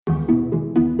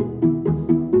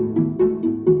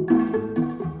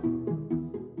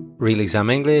Real Exam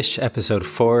English, Episode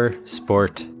 4,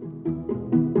 Sport.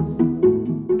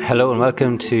 Hello and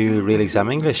welcome to Real Exam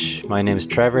English. My name is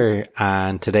Trevor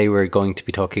and today we're going to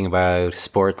be talking about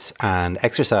sports and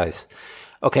exercise.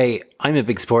 Okay, I'm a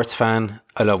big sports fan.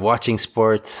 I love watching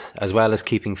sports as well as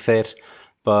keeping fit,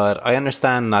 but I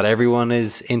understand not everyone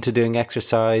is into doing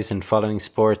exercise and following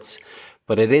sports,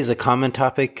 but it is a common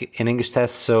topic in English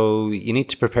tests, so you need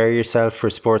to prepare yourself for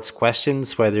sports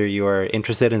questions, whether you are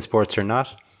interested in sports or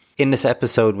not. In this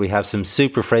episode, we have some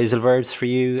super phrasal verbs for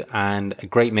you and a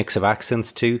great mix of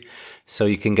accents too, so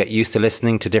you can get used to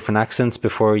listening to different accents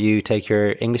before you take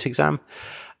your English exam.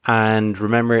 And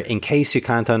remember, in case you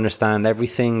can't understand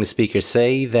everything the speakers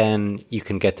say, then you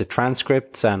can get the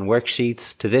transcripts and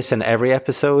worksheets to this and every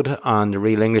episode on the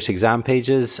Real English exam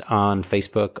pages on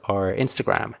Facebook or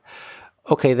Instagram.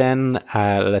 Okay then,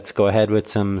 let's go ahead with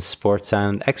some sports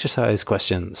and exercise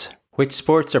questions. Which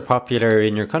sports are popular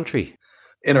in your country?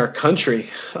 In our country,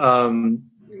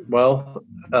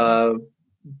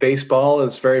 baseball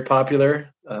is very popular.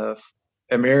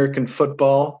 American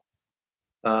football,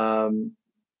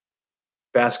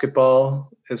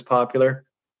 basketball is popular.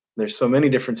 There's so many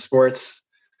different sports.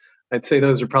 I'd say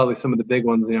those are probably some of the big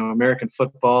ones, American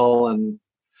football and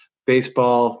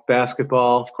baseball,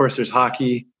 basketball. Of course, there's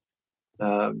hockey.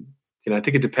 I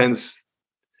think it depends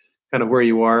kind of where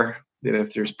you are,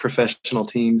 if there's professional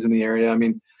teams in the area. I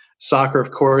mean, soccer, of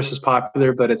course, is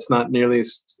popular, but it's not nearly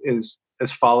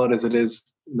as followed as it is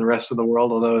in the rest of the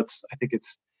world, although I think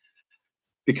it's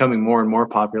becoming more and more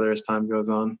popular as time goes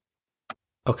on.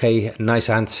 Okay,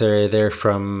 nice answer there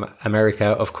from America,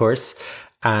 of course.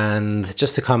 And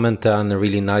just to comment on a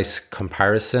really nice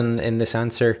comparison in this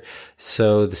answer.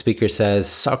 So the speaker says,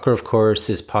 soccer, of course,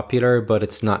 is popular, but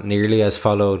it's not nearly as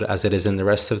followed as it is in the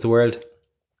rest of the world.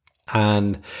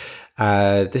 And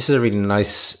this is a really nice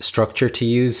structure to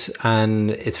use, and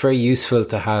it's very useful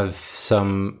to have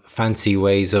some fancy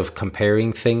ways of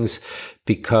comparing things,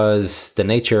 because the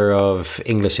nature of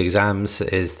English exams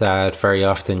is that very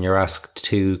often you're asked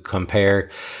to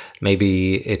compare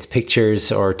maybe it's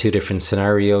pictures or two different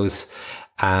scenarios.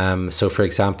 So for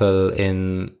example,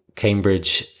 in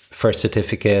Cambridge First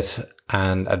Certificate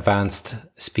and Advanced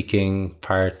Speaking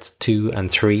Part 2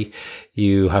 and 3,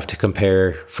 you have to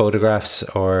compare photographs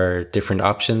or different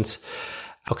options.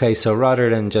 Okay, so rather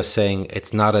than just saying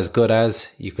it's not as good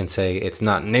as, you can say it's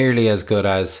not nearly as good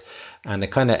as, and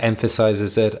it kind of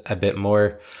emphasizes it a bit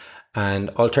more. And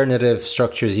alternative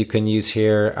structures you can use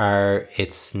here are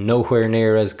it's nowhere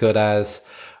near as good as,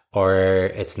 or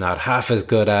it's not half as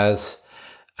good as.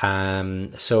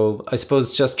 So I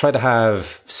suppose just try to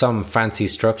have some fancy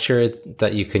structure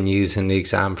that you can use in the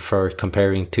exam for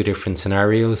comparing two different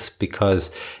scenarios,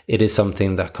 because it is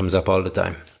something that comes up all the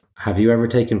time. Have you ever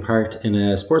taken part in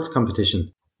a sports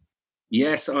competition?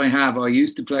 Yes, I have. I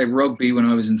used to play rugby when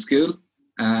I was in school.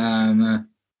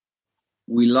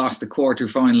 We lost the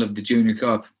quarter-final of the Junior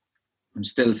Cup. I'm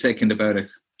still sickened about it.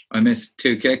 I missed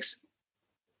 2 kicks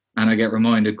and I get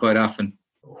reminded quite often.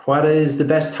 What is the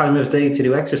best time of day to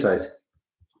do exercise?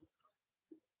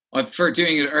 I prefer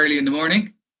doing it early in the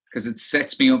morning because it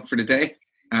sets me up for the day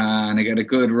and I get a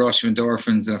good rush of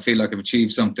endorphins and I feel like I've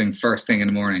achieved something first thing in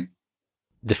the morning.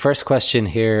 The first question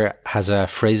here has a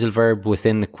phrasal verb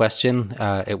within the question.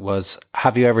 It was,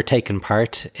 have you ever taken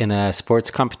part in a sports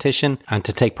competition? And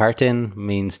to take part in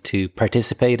means to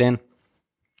participate in.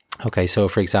 Okay, so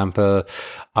for example,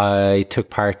 I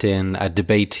took part in a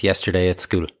debate yesterday at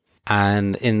school.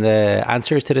 And in the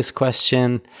answer to this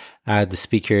question, the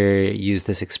speaker used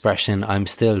this expression, I'm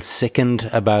still sickened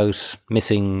about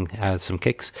missing some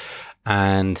kicks.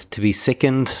 And to be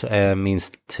sickened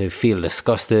means to feel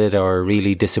disgusted or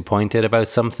really disappointed about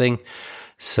something.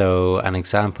 So an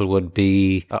example would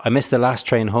be, I missed the last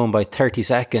train home by 30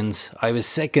 seconds. I was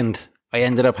sickened. I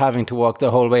ended up having to walk the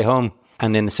whole way home.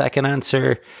 And in the second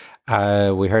answer,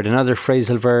 we heard another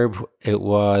phrasal verb. It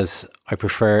was, I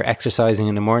prefer exercising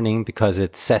in the morning because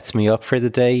it sets me up for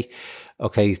the day.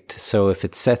 Okay, so if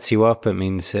it sets you up, it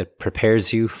means it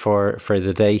prepares you for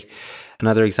the day.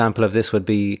 Another example of this would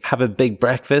be, have a big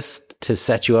breakfast to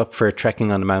set you up for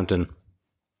trekking on the mountain.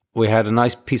 We had a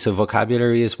nice piece of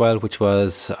vocabulary as well, which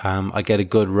was, I get a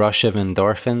good rush of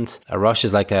endorphins. A rush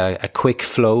is like a quick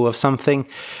flow of something.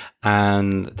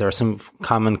 And there are some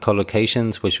common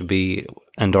collocations, which would be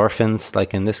endorphins,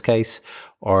 like in this case,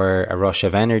 or a rush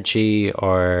of energy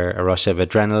or a rush of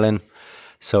adrenaline.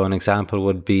 So an example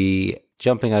would be,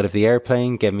 jumping out of the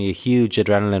airplane gave me a huge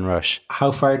adrenaline rush.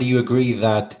 How far do you agree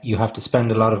that you have to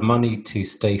spend a lot of money to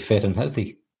stay fit and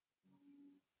healthy?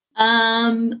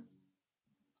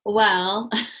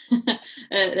 Well,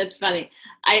 that's funny.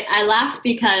 I laugh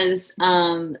because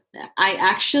I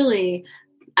actually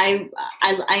I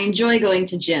enjoy going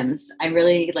to gyms. I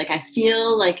really like. I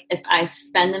feel like if I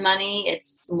spend the money,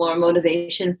 it's more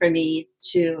motivation for me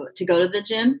to go to the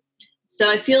gym. So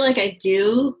I feel like I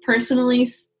do personally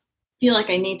feel like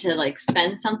I need to like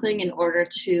spend something in order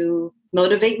to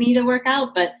motivate me to work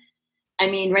out. But I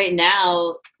mean, right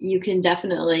now you can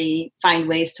definitely find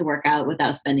ways to work out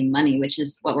without spending money, which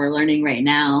is what we're learning right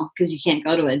now because you can't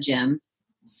go to a gym.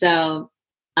 So,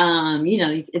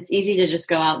 it's easy to just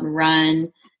go out and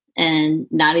run and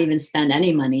not even spend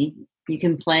any money. You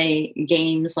can play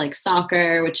games like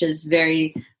soccer, which is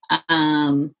very,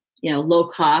 low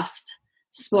cost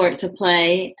sport to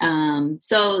play.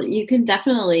 So you can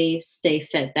definitely stay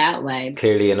fit that way.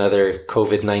 Clearly another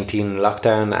COVID-19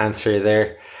 lockdown answer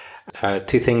there.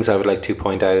 Two things I would like to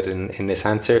point out in this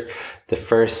answer. The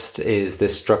first is the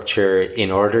structure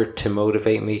in order to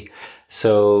motivate me.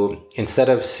 So instead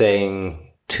of saying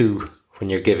to when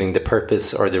you're giving the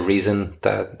purpose or the reason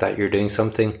that you're doing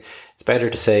something, it's better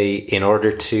to say in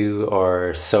order to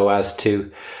or so as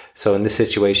to. So in this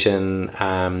situation,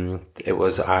 it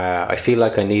was I feel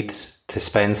like I need to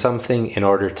spend something in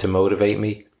order to motivate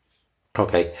me.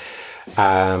 Okay.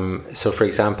 So for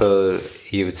example,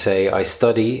 you would say, I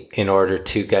study in order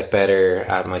to get better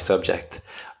at my subject,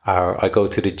 or I go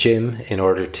to the gym in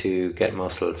order to get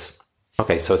muscles.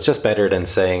 Okay, so it's just better than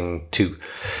saying to.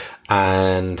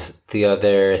 And the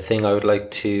other thing I would like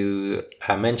to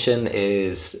mention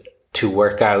is to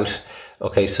work out.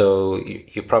 Okay, so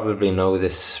you probably know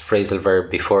this phrasal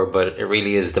verb before, but it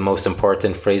really is the most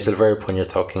important phrasal verb when you're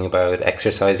talking about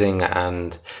exercising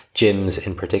and gyms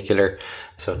in particular.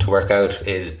 So to work out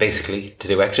is basically to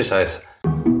do exercise.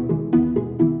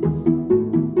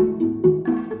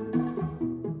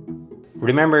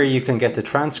 Remember, you can get the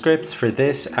transcripts for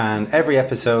this and every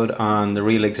episode on the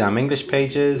Real Exam English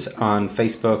pages on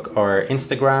Facebook or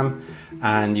Instagram.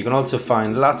 And you can also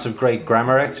find lots of great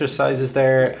grammar exercises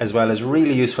there, as well as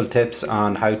really useful tips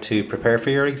on how to prepare for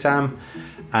your exam.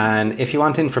 And if you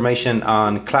want information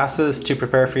on classes to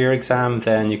prepare for your exam,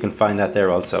 then you can find that there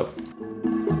also.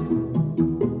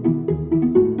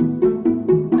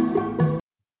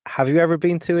 Have you ever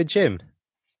been to a gym?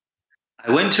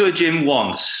 I went to a gym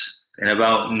once in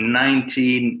about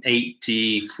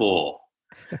 1984.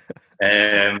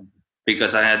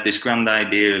 Because I had this grand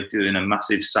idea of doing a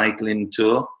massive cycling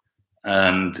tour,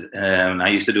 and I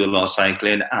used to do a lot of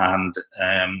cycling, and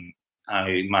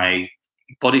my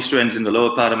body strength in the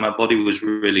lower part of my body was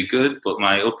really good, but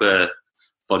my upper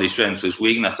body strength was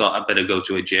weak, and I thought I'd better go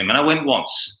to a gym. And I went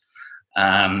once,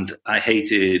 and I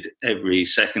hated every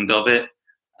second of it,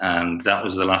 and that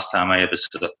was the last time I ever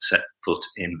set foot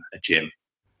in a gym.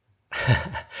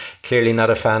 Clearly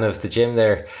not a fan of the gym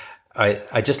there.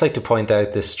 I just like to point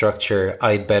out this structure,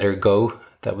 I'd better go,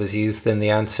 that was used in the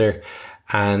answer.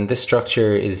 And this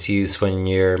structure is used when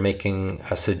you're making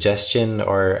a suggestion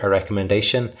or a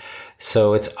recommendation.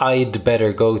 So it's I'd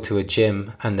better go to a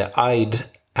gym, and the I'd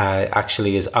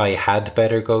actually is I had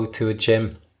better go to a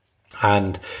gym.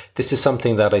 And this is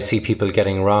something that I see people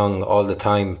getting wrong all the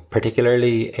time,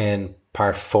 particularly in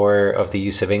part 4 of the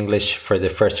use of English for the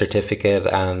first certificate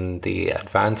and the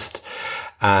advanced.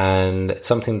 And it's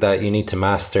something that you need to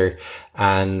master.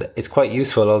 And it's quite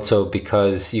useful also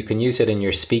because you can use it in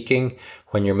your speaking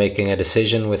when you're making a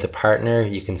decision with a partner.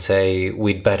 You can say,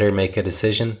 we'd better make a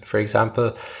decision, for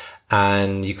example.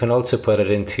 And you can also put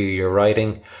it into your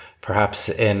writing, perhaps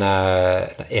in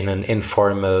an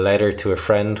informal letter to a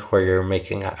friend where you're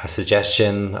making a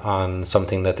suggestion on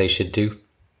something that they should do.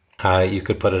 You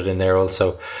could put it in there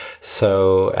also.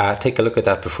 So take a look at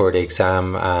that before the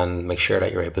exam and make sure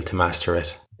that you're able to master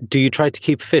it. Do you try to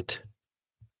keep fit?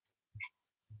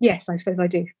 Yes, I suppose I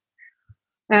do.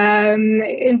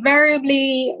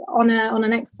 Invariably on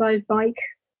an exercise bike,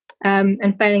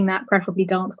 and failing that, preferably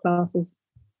dance classes.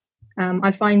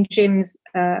 I find gyms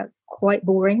quite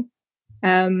boring.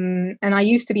 And I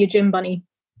used to be a gym bunny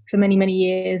for many, many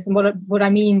years. And what I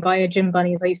mean by a gym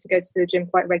bunny is I used to go to the gym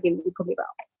quite regularly, probably about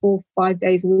 4 or 5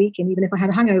 days a week. And even if I had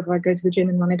a hangover, I'd go to the gym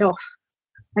and run it off.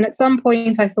 And at some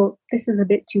point I thought, this is a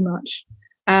bit too much.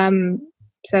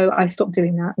 So I stopped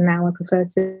doing that. And now I prefer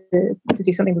to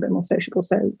do something a bit more sociable.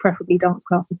 So preferably dance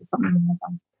classes or something like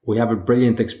that. We have a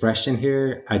brilliant expression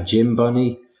here, a gym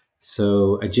bunny.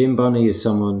 So a gym bunny is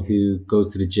someone who goes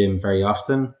to the gym very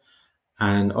often.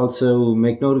 And also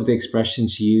make note of the expression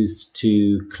she used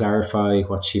to clarify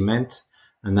what she meant.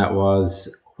 And that was,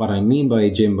 what I mean by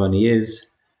a gym bunny is.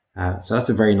 So that's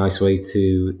a very nice way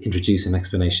to introduce an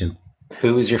explanation.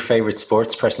 Who is your favorite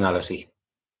sports personality?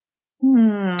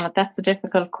 that's a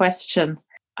difficult question.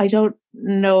 I don't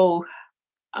know.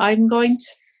 I'm going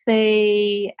to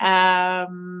say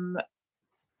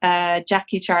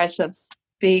Jackie Charlton,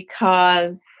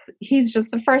 because he's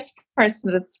just the first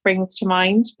person that springs to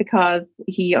mind, because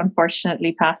he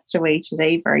unfortunately passed away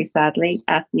today, very sadly,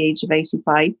 at the age of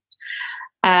 85.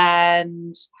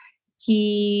 And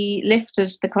he lifted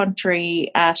the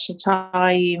country at a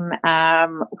time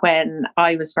when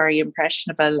I was very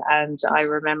impressionable, and I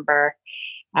remember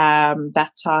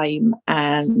that time,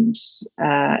 and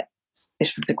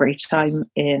it was a great time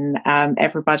in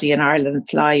everybody in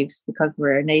Ireland's lives, because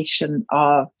we're a nation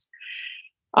of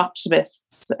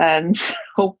optimists and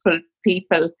hopeful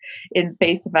people in the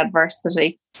face of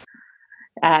adversity.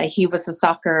 He was a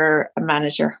soccer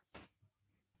manager.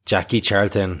 Jackie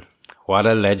Charlton, what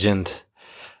a legend.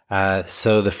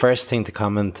 So the first thing to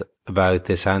comment about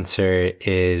this answer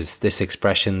is this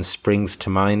expression springs to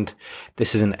mind.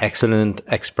 This is an excellent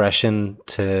expression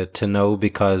to know,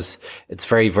 because it's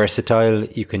very versatile.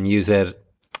 You can use it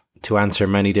to answer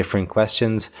many different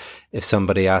questions. If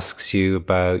somebody asks you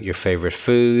about your favorite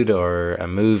food or a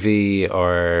movie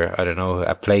or, I don't know,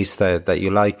 a place that you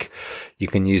like, you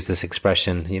can use this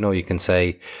expression. You know, you can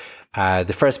say,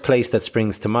 the first place that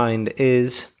springs to mind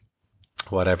is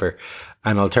whatever.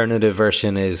 An alternative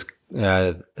version is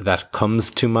that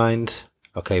comes to mind.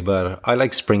 Okay, but I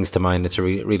like springs to mind. It's a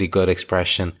really good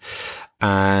expression.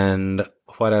 And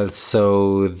what else?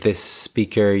 So this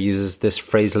speaker uses this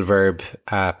phrasal verb,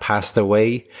 passed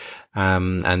away.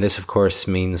 And this, of course,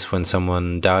 means when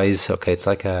someone dies. Okay, it's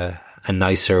like a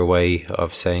nicer way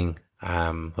of saying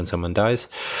when someone dies.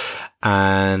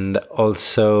 And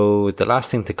also the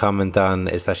last thing to comment on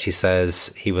is that she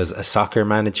says he was a soccer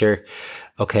manager.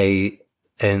 Okay,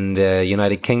 in the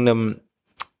United Kingdom,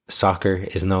 soccer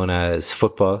is known as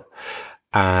football.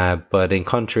 But in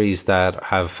countries that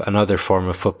have another form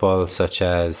of football, such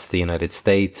as the United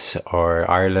States or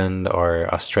Ireland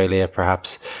or Australia,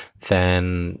 perhaps,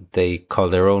 then they call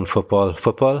their own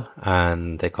football,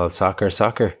 and they call soccer.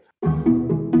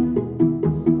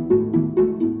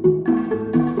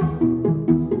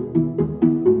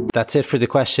 That's it for the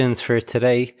questions for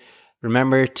today.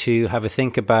 Remember to have a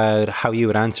think about how you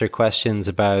would answer questions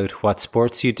about what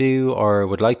sports you do or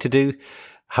would like to do,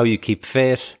 how you keep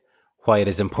fit, why it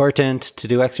is important to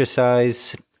do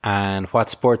exercise, and what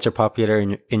sports are popular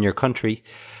in your country.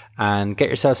 And get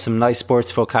yourself some nice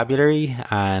sports vocabulary,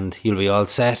 and you'll be all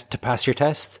set to pass your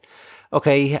test.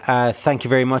 Okay, thank you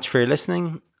very much for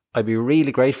listening. I'd be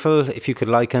really grateful if you could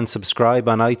like and subscribe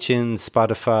on iTunes,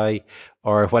 Spotify,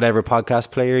 or whatever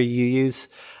podcast player you use.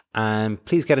 And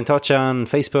please get in touch on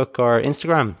Facebook or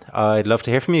Instagram. I'd love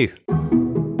to hear from you.